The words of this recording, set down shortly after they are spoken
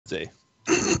say.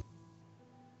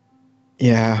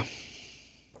 Yeah.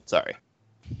 Sorry.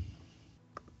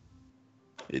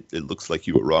 It looks like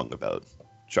you were wrong about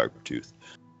Sharptooth.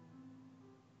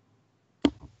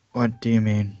 What do you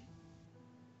mean?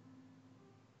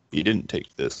 You didn't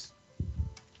take this.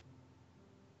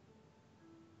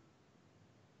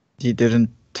 You didn't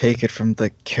take it from the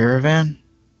caravan?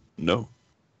 No.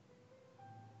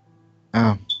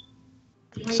 Oh.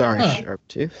 Sorry, Huh.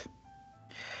 Sharptooth.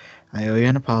 I owe you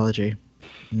an apology.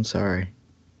 I'm sorry.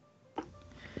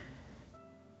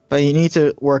 But you need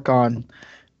to work on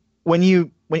when you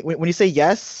say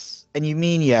yes and you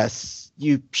mean yes,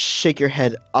 you shake your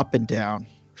head up and down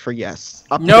for yes.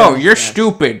 Up and No, down is you're yes.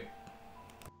 stupid.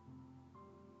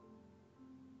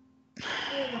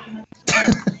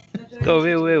 Got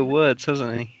real weird words,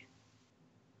 hasn't he?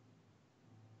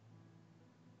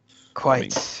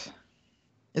 Quite.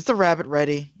 Is the rabbit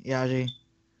ready, Yaji?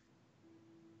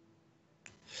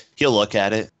 He'll look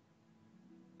at it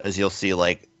as you'll see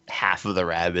like half of the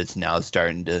rabbits now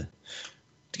starting to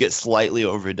get slightly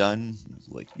overdone.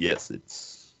 Like, yes, it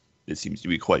seems to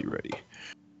be quite ready.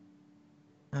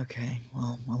 Okay,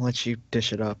 well, I'll let you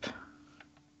dish it up.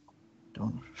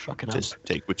 Don't fuck it up. Just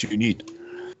take what you need.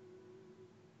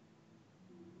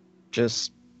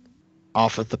 Just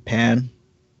off of the pan.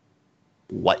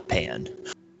 What pan?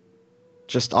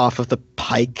 Just off of the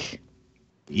pike.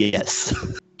 Yes.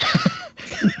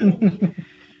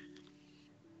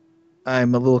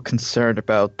 I'm a little concerned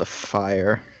about the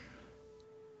fire.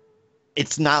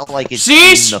 It's not like it's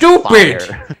She's in the stupid.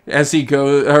 fire. As he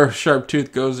goes, or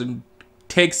Sharptooth goes and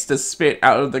takes the spit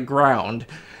out of the ground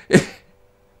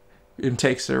and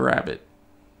takes the rabbit.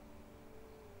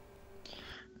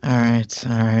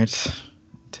 Alright.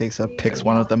 Picks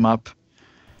one of them up.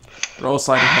 Roll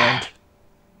sleight of hand.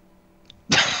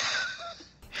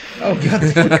 Oh god.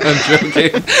 I'm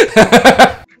joking.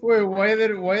 Wait, why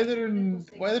didn't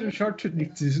Sharptooth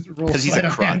need to roll 'Cause he's a sleight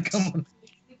of hand? crux. Come on.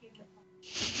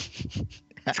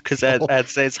 It's because Ed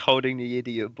says holding the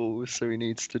idiot ball, so he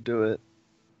needs to do it.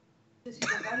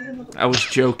 I was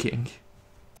joking.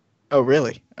 Oh,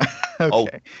 really? Oh.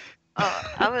 Okay. Oh,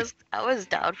 I was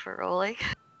down for rolling.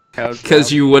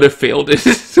 Because you would have failed it.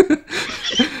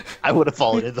 I would have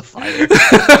fallen in the fire.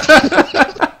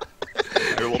 I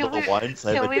rolled Can a one, so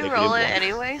I have Can a we negative roll it one.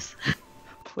 anyways?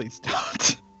 Please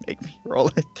don't make me roll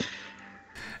it. You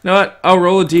know what? I'll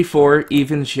roll a d4.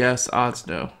 Evens, yes. Odds,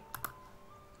 no.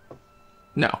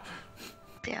 No.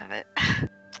 Damn it.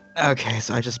 Okay,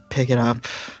 so I just pick it up.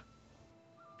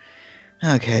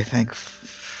 Okay,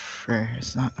 for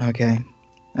it's not okay.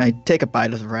 I take a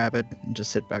bite of the rabbit and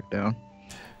just sit back down.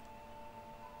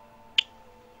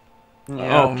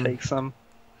 Yeah, I'll take some.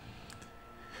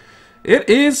 It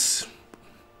is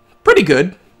pretty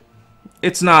good.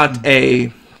 It's not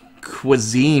a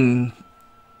cuisine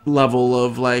level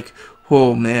of like,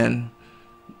 oh man,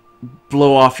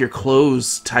 blow off your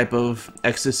clothes type of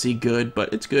ecstasy good,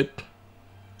 but it's good.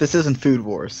 This isn't Food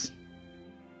Wars.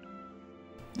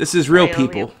 This is real Naomi-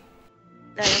 people.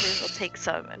 Naomi will take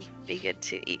some and be good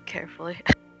to eat carefully.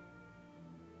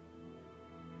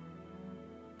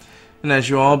 And as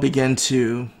you all begin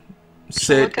to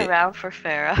sit, Look around for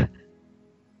Farah.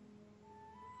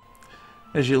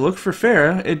 as you look for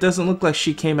Farah, it doesn't look like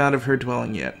she came out of her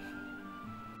dwelling yet.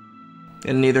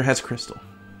 And neither has Crystal.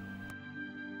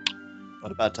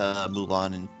 What about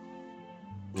Mulan and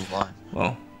Mulan?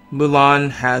 Well,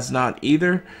 Mulan has not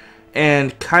either.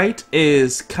 And Kite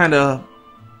is kind of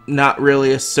not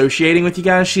really associating with you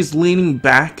guys. She's leaning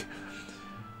back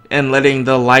and letting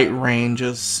the light rain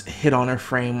just hit on her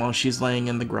frame while she's laying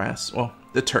in the grass. Well,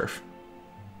 the turf.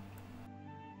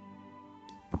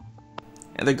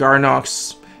 And the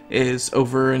Garnox is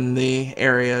over in the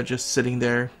area, just sitting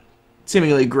there,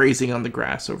 seemingly grazing on the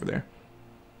grass over there.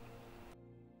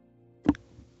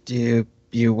 Do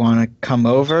you want to come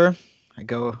over?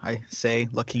 I say,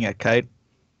 looking at Kite.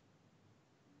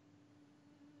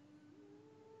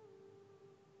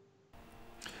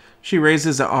 She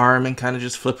raises an arm and kind of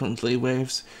just flippantly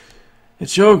waves.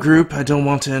 It's your group, I don't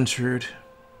want to intrude.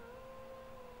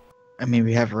 I mean,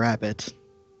 we have a rabbit.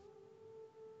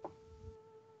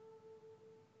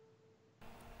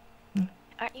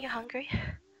 Aren't you hungry?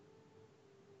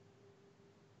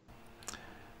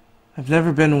 I've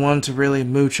never been one to really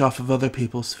mooch off of other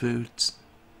people's foods.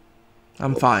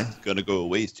 I'm fine. It's gonna go to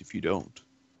waste if you don't.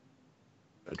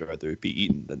 I'd rather it be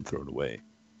eaten than thrown away.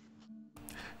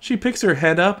 She picks her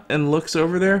head up and looks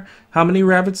over there. How many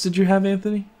rabbits did you have,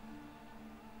 Anthony?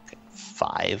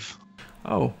 5.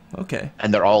 Oh, okay.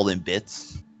 And they're all in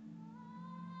bits.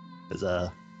 There's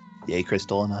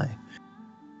Crystal and I.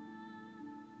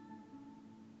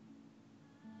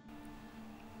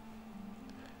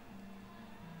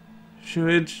 She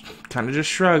would kind of just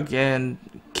shrug and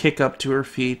kick up to her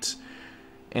feet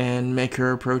and make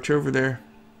her approach over there.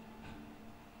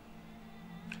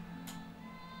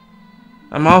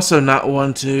 I'm also not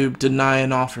one to deny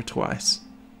an offer twice.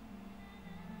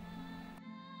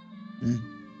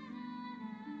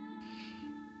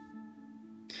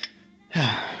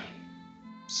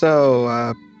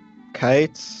 So,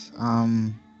 Kite, is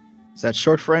that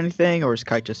short for anything, or is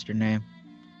Kite just your name?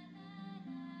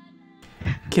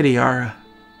 Kitiara.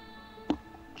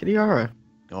 Kitiara.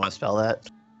 You want to spell that?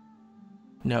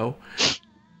 No.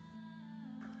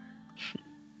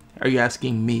 Are you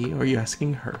asking me or are you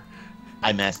asking her?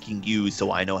 I'm asking you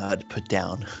so I know how to put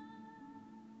down.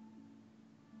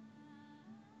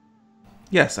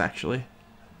 Yes, actually.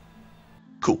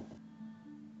 Cool.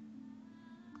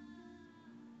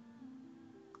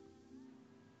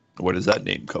 Where does that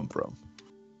name come from?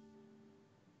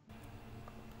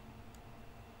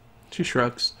 She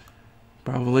shrugs.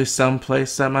 Probably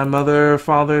someplace that my mother or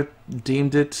father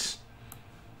deemed it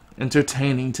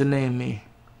entertaining to name me.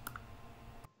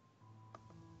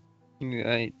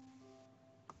 Right.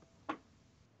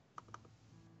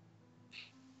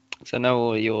 So now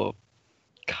all your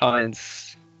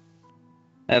kinds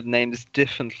have names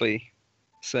differently.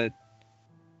 So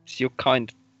it's your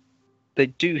kind. They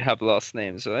do have last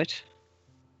names, right?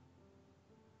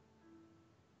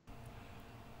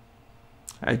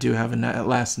 I do have a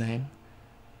last name,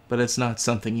 but it's not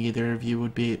something none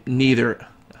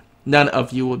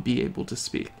of you would be able to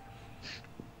speak.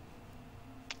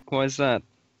 Why is that?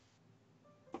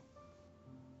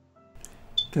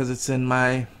 Because it's in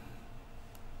my...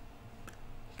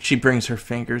 She brings her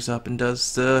fingers up and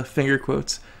does the finger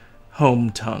quotes.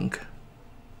 Home tongue.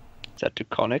 Is that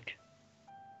Draconic?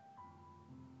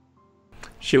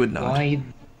 She would nod. Why?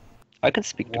 I can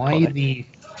speak Why Draconic.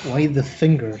 Why the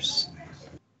fingers?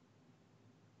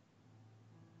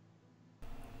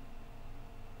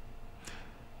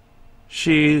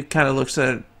 She kind of looks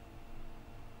at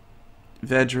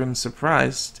Vedran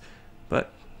surprised,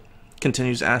 but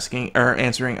continues answering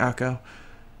Akko.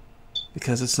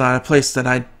 Because it's not a place that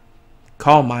I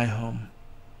call my home.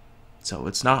 So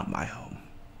it's not my home.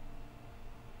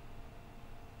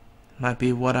 Might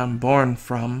be what I'm born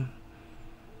from,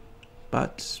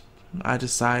 but I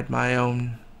decide my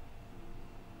own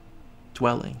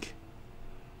dwelling.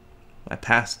 My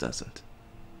past doesn't.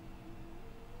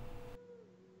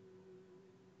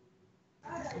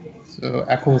 So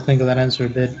Echo will think of that answer a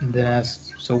bit and then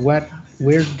ask, so where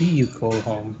do you call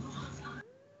home?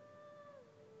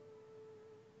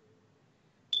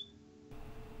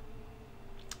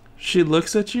 She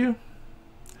looks at you,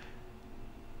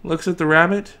 looks at the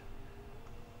rabbit.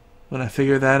 When I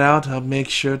figure that out, I'll make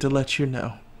sure to let you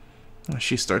know.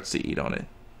 She starts to eat on it.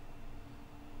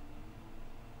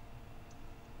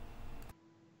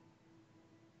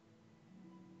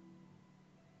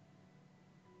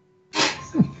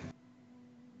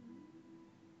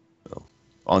 Well,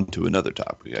 on to another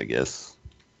topic, I guess.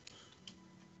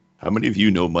 How many of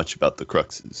you know much about the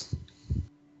Cruxes?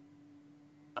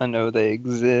 I know they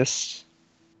exist.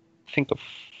 I think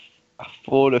I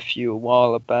fought a few a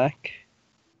while back.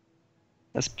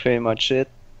 That's pretty much it.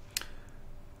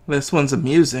 This one's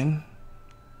amusing.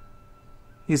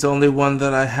 He's the only one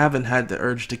that I haven't had the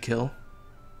urge to kill.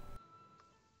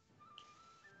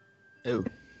 Oh.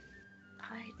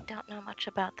 I don't know much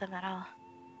about them at all.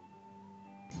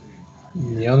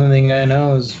 The only thing I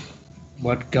know is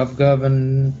what Gov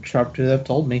and Sharptooth have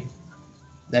told me.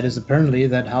 That is apparently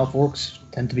that half orcs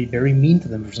tend to be very mean to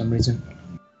them for some reason.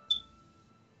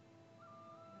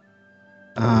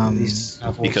 These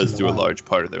half orcs Because in the through a wild. large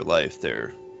part of their life,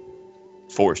 they're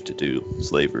forced to do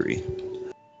slavery.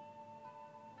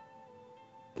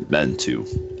 Men to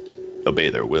obey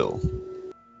their will.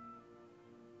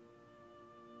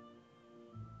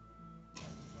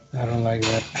 I don't like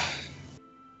that.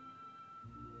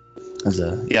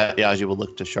 Yaji will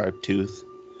look to Sharptooth.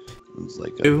 It's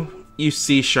like You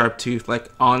see Sharptooth like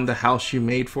on the house you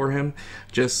made for him,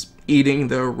 just eating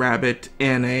the rabbit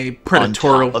in a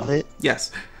predatorial. on top of it.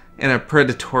 Yes, in a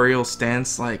predatorial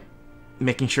stance, like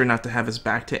making sure not to have his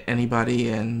back to anybody,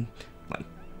 and like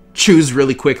chews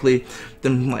really quickly.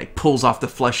 Then like pulls off the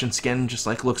flesh and skin, just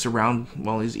like looks around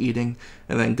while he's eating,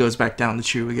 and then goes back down to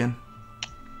chew again.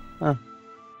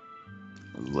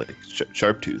 Like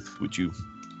Sharptooth, would you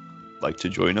like to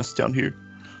join us down here?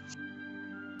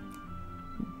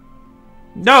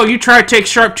 No, you try to take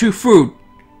Sharptooth food,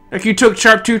 like you took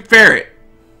Sharptooth ferret.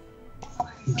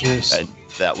 Just,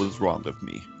 That was wrong of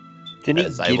me. Didn't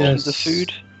As he I give will- him the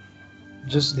food?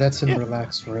 just let him Yeah.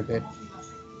 relax for a bit.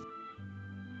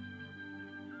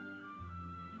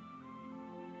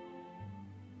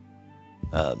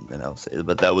 And I'll say,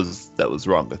 but that was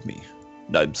wrong with me.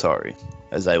 I'm sorry.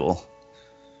 As I will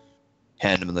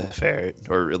hand him the ferret,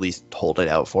 or at least hold it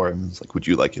out for him. It's like, would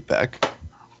you like it back?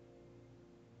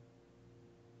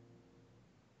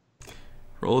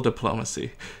 Roll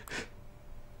diplomacy.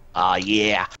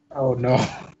 Yeah. Oh no.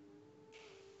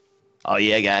 Oh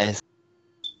yeah, guys.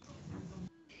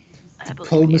 I believe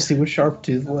Diplomacy with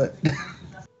Sharptooth, what?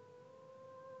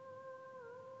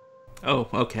 Oh,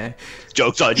 okay.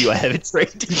 Joke's on you, I haven't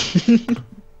trained.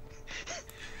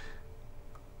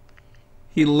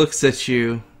 He looks at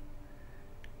you,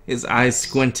 his eyes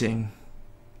squinting,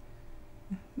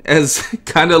 as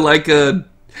kind of like a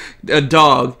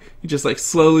dog. He just like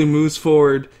slowly moves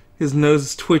forward, his nose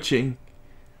is twitching,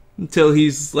 until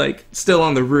he's like still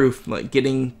on the roof, like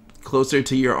getting closer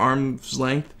to your arm's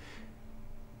length.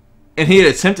 And he'd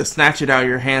attempt to snatch it out of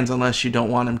your hands unless you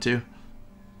don't want him to.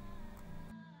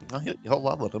 Oh, he'll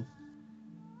love with him.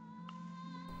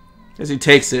 As he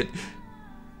takes it,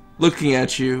 looking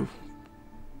at you.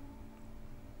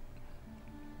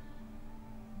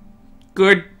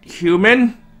 Good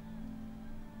human?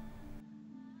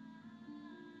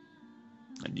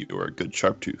 And you are a good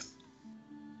Sharptooth.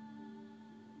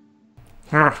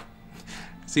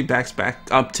 As he backs back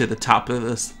up to the top of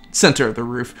the center of the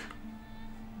roof.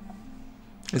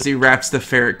 As he wraps the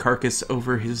ferret carcass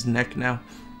over his neck now.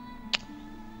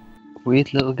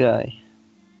 Weird little guy.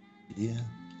 Yeah.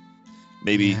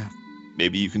 Maybe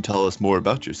you can tell us more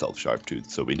about yourself, Sharptooth,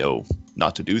 so we know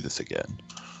not to do this again.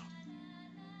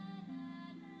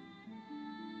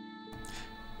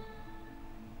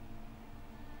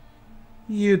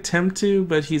 You attempt to,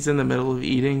 but he's in the middle of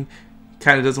eating.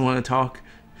 Kind of doesn't want to talk.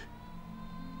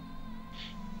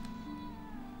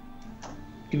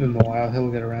 Give him a while,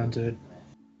 he'll get around to it.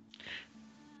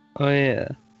 Oh yeah.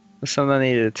 There's something I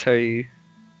needed to tell you.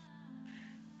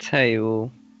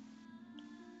 Well,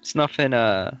 it's nothing,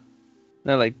 no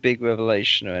like big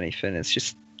revelation or anything. It's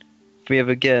just if we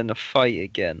ever get in a fight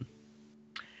again.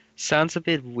 Sounds a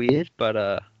bit weird,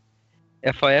 but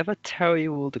if I ever tell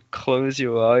you all to close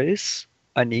your eyes,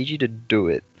 I need you to do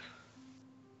it.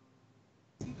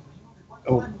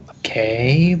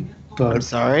 Okay, but I'm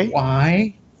sorry?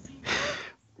 why?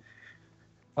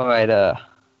 Alright, I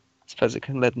suppose I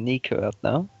can let Nico out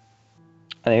now.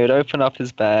 And he would open up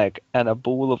his bag, and a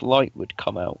ball of light would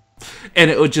come out.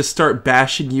 And it would just start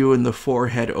bashing you in the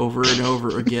forehead over and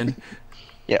over again.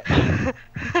 Yeah.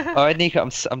 Alright, Nico,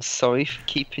 I'm sorry for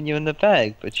keeping you in the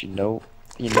bag, but you know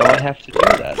I have to do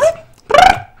that.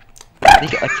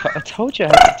 Nico, I told you I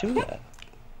had to do that.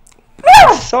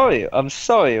 I'm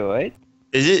sorry, alright?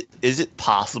 Is it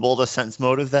possible to sense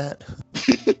motive that?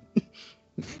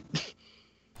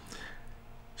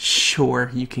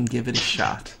 Sure, you can give it a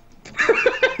shot.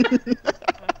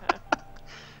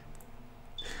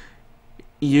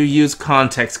 You use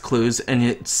context clues, and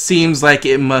it seems like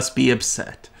it must be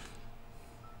upset.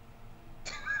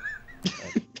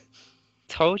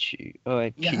 Told you,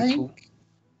 alright,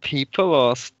 people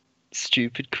ask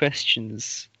stupid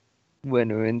questions when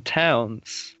we're in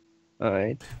towns,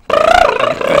 alright?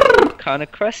 Kind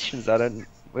of questions I don't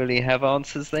really have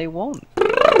answers they want.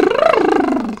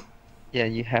 Yeah,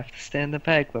 you have to stay in the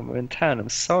bag when we're in town. I'm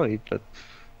sorry, but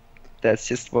that's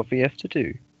just what we have to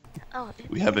do. Oh,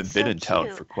 We haven't it's been so in town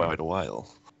cute. for quite a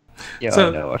while. Yeah, So-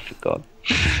 I know, I forgot.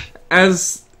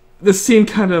 As the scene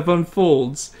kind of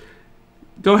unfolds,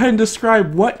 go ahead and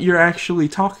describe what you're actually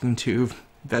talking to,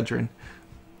 veteran.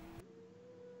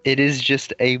 It is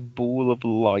just a ball of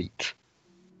light.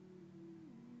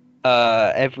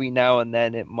 Every now and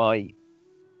then it might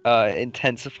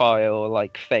intensify or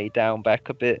like fade down back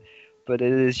a bit, but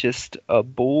it is just a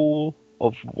ball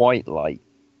of white light.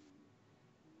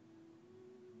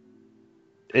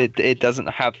 It doesn't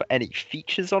have any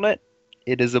features on it.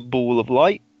 It is a ball of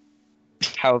light.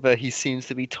 However, he seems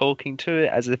to be talking to it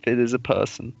as if it is a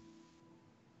person.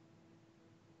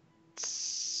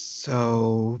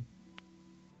 So,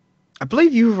 I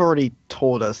believe you've already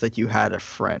told us that you had a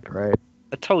friend, right?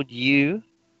 I told you.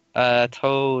 I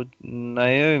told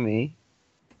Naomi.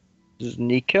 This is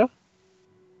Nika.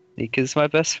 Nika's my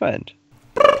best friend.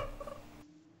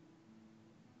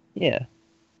 Yeah.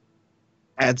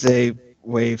 Adze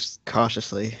waves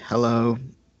cautiously. Hello,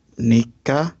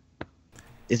 Nika.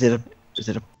 Is it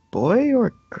a boy or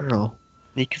a girl?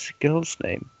 Nika's a girl's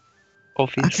name.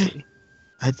 Obviously.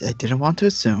 I didn't want to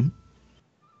assume.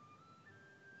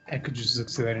 I could just look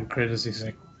at that incredulously,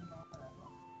 like,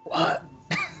 what?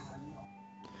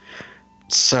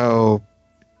 So,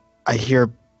 I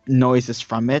hear noises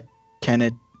from it. Can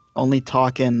it only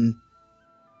talk in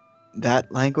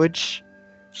that language?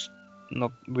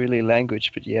 Not really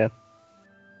language, but yeah.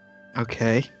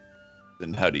 Okay.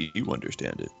 Then how do you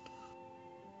understand it?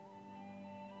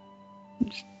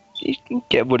 You can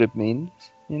get what it means,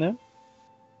 you know?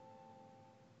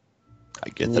 I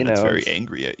get You that it's know, very it's-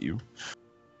 angry at you.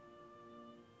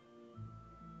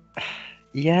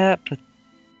 Yeah, but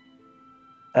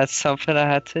that's something I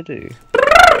had to do.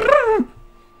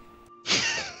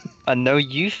 I know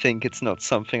you think it's not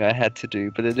something I had to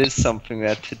do, but it is something I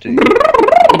had to do.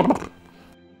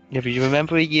 Yeah, but you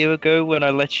remember a year ago when I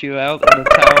let you out in the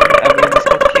town and we almost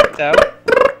got kicked out?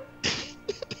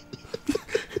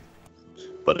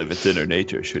 But if it's in her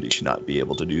nature, should she not be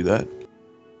able to do that?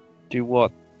 Do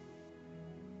what?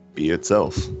 Be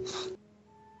itself.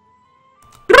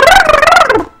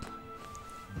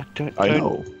 I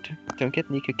know. Don't get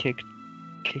Nika kicked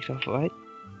off, right?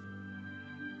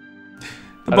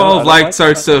 The I ball don't of light like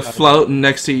starts that. to float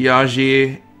next to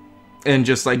Yaji and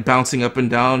just like bouncing up and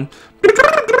down.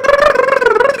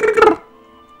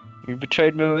 You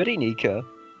betrayed me already, Nika.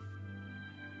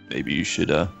 Maybe you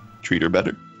should treat her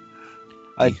better.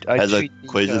 I He has a treat Nika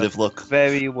inquisitive look.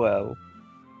 very well.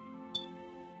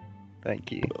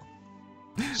 Thank you.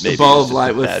 Maybe ball it's of just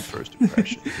light a with- bad first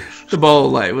impression. The ball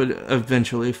of light would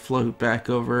eventually float back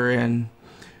over and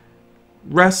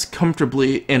rest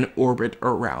comfortably in orbit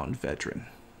around Vedran.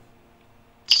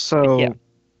 So, Yeah.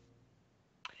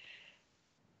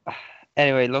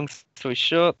 Anyway, long story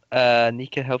short,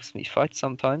 Nika helps me fight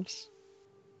sometimes.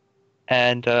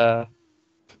 And, well,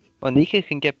 Nika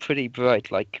can get pretty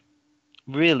bright, like,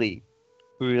 really,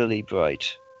 really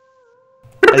bright.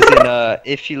 As in,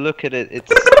 if you look at it,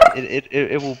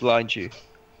 it will blind you.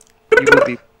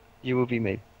 You will be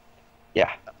me.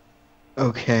 Yeah.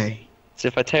 okay. So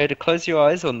if I tell you to close your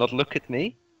eyes or not look at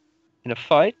me in a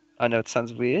fight, I know it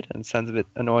sounds weird and sounds a bit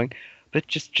annoying, but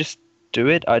just do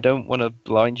it. I don't want to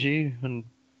blind you and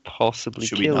possibly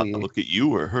Should we kill not you. look at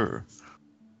you or her?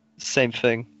 Same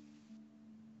thing.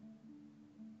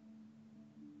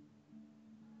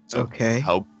 So Okay.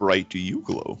 how bright do you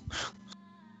glow?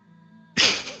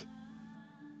 As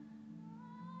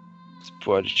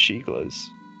bright as she glows.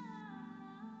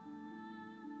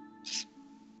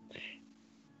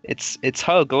 It's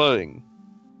her glowing,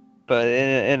 but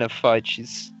in a fight,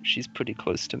 she's pretty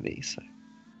close to me. So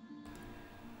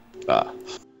Ah,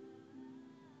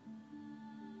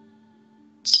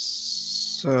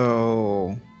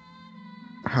 So,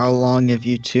 how long have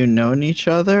you two known each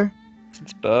other?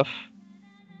 since birth,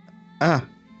 Ah,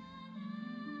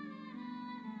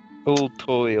 all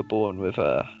Tory are born with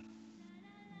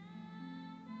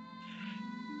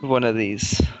one of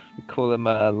these. We call them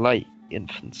light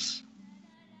infants.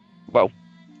 Well,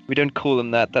 we don't call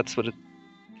them that. That's what it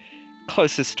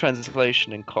closest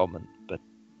translation in common. But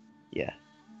yeah,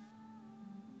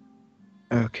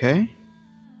 okay.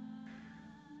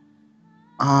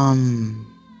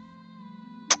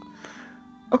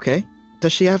 Okay.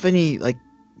 Does she have any, like,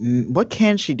 what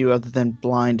can she do other than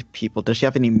blind people? Does she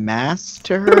have any mass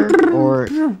to her? Or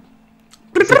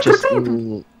is it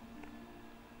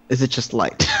just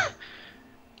light?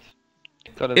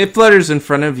 got a It flutters in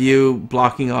front of you,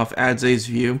 blocking off Adze's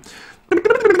view.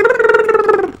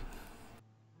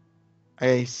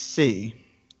 I see.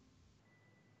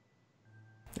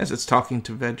 As it's talking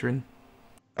to Vedran.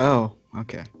 Oh,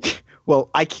 okay. Well,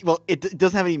 it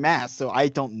doesn't have any mass, so I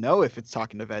don't know if it's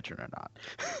talking to Veteran or not.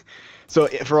 So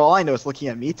for all I know, it's looking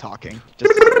at me talking.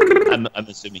 Just I'm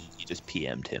assuming he just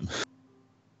PM'd him.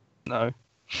 no.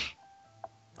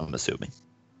 I'm assuming.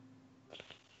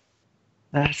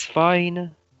 That's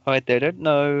fine. I don't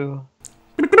know.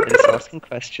 I'm just asking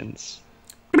questions.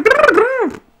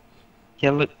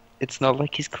 Yeah, look, it's not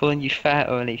like he's calling you fat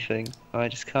or anything.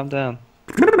 Alright, just calm down.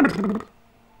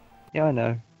 Yeah, I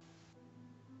know.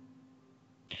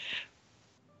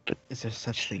 is there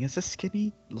such thing as a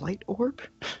skinny light orb?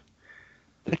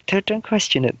 Look, don't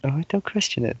question it. Alright, don't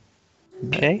question it.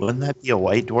 Okay? Wouldn't that be a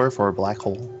white dwarf or a black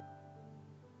hole?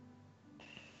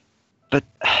 But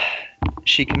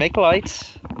she can make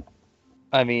lights.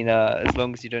 I mean, as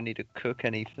long as you don't need to cook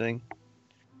anything.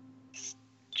 It's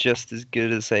just as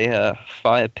good as a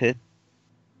fire pit.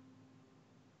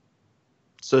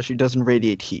 So she doesn't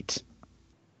radiate heat.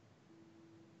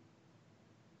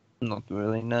 Not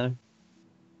really, no.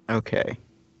 Okay.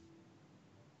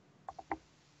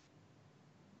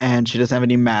 And she doesn't have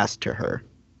any mass to her.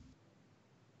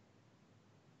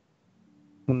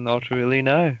 Not really,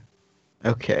 no.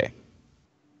 Okay.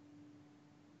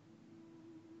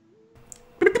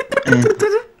 And,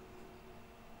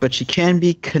 but she can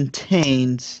be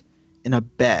contained in a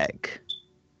bag.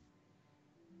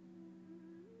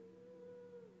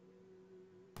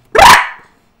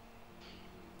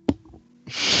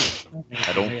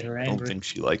 I don't think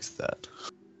she likes that.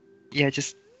 Yeah,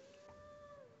 just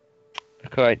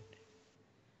quite.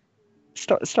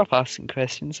 Stop asking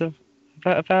questions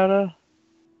about her.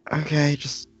 Okay,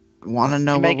 just want to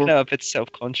know You're what making we're... her a bit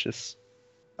self-conscious.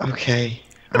 Okay,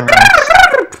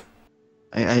 alright.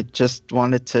 I just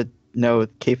wanted to know the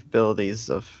capabilities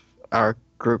of our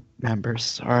group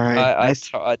members. Alright, nice.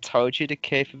 I told you the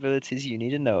capabilities you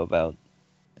need to know about.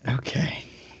 Okay.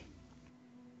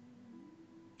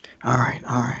 Alright.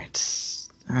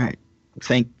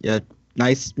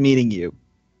 Nice meeting you.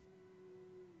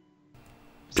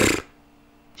 So,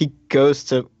 he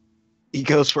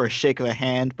goes for a shake of a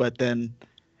hand, but then,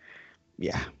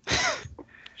 yeah.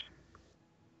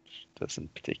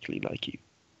 Doesn't particularly like you.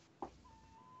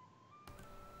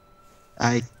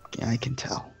 I can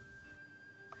tell.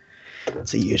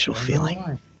 It's a usual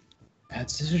feeling.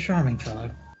 That's just a charming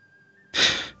fellow.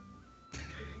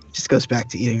 Just goes back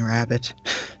to eating rabbit.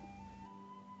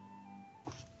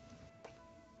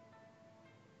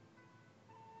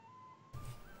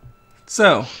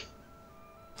 So,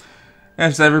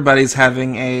 as everybody's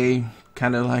having a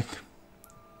kind of like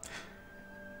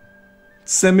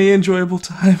semi-enjoyable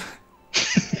time,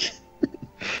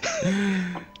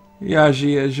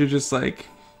 Yaji, as you're just like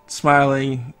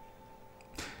smiling,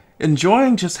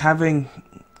 enjoying just having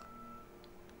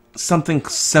something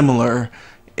similar,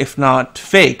 if not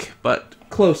fake, but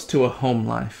close to a home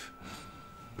life.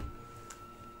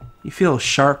 You feel a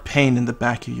sharp pain in the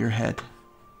back of your head.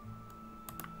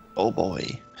 Oh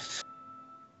boy.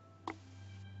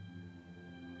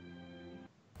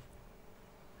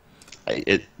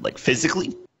 It like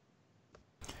physically?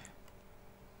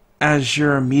 As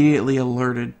you're immediately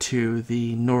alerted to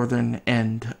the northern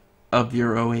end of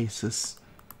your oasis.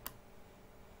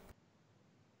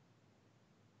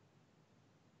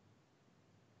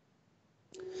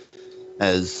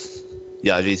 As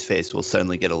Yaji's face will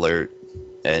suddenly get alert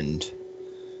and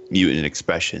mute in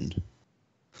expression.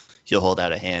 He'll hold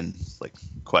out a hand, like,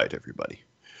 quiet everybody.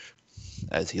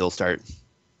 As he'll start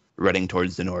running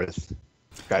towards the north,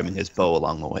 grabbing his bow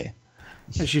along the way.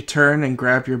 As you turn and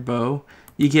grab your bow,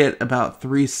 you get about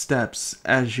 3 steps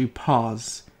as you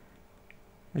pause.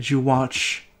 As you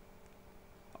watch,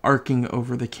 arcing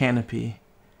over the canopy,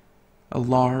 a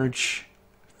large,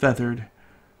 feathered,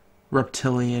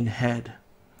 reptilian head,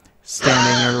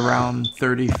 standing at around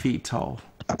 30 feet tall.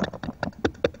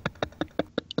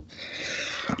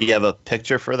 You have a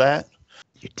picture for that?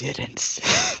 You didn't.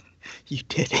 You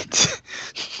didn't.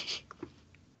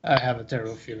 I have a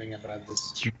terrible feeling about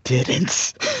this. You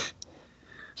didn't.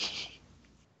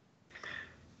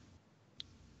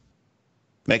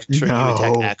 Make sure you No.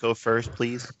 attack Echo first,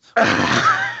 please.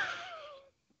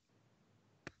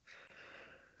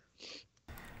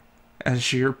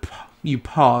 As you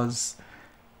pause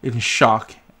in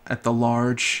shock at the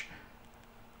large,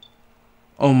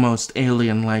 almost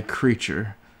alien-like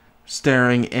creature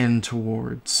staring in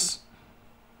towards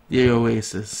the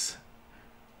oasis.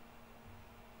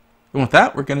 And with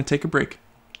that, we're going to take a break.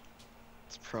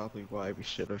 That's probably why we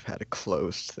should have had a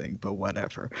closed thing, but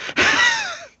whatever.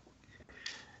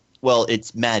 Well,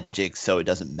 it's magic, so it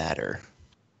doesn't matter.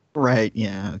 Right,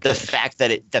 yeah. Okay.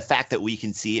 The fact that we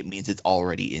can see it means it's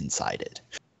already inside it.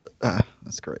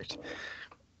 That's great.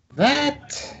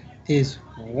 That is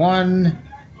one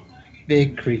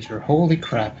big creature. Holy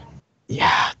crap.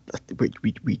 Yeah,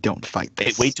 we don't fight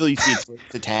this. Wait till you see its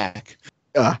attack.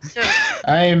 So,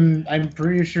 I'm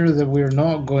pretty sure that we're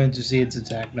not going to see its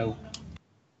attack, no.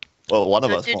 Well, one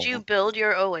of so us did won't. you build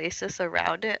your oasis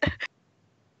around it?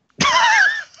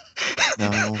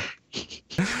 No.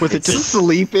 Was it just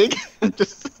sleeping?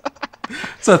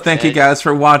 So thank you guys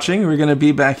for watching. We're going to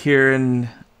be back here in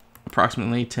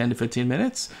approximately 10 to 15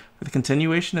 minutes for the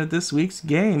continuation of this week's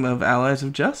game of Allies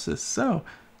of Justice. So,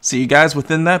 see you guys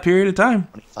within that period of time.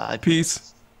 25.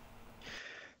 Peace.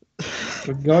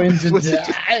 We're going to Was it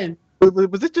die.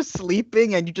 Was it just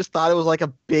sleeping and you just thought it was like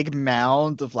a big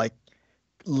mound of like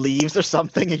leaves or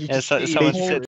something and you Yeah, just someone ate it?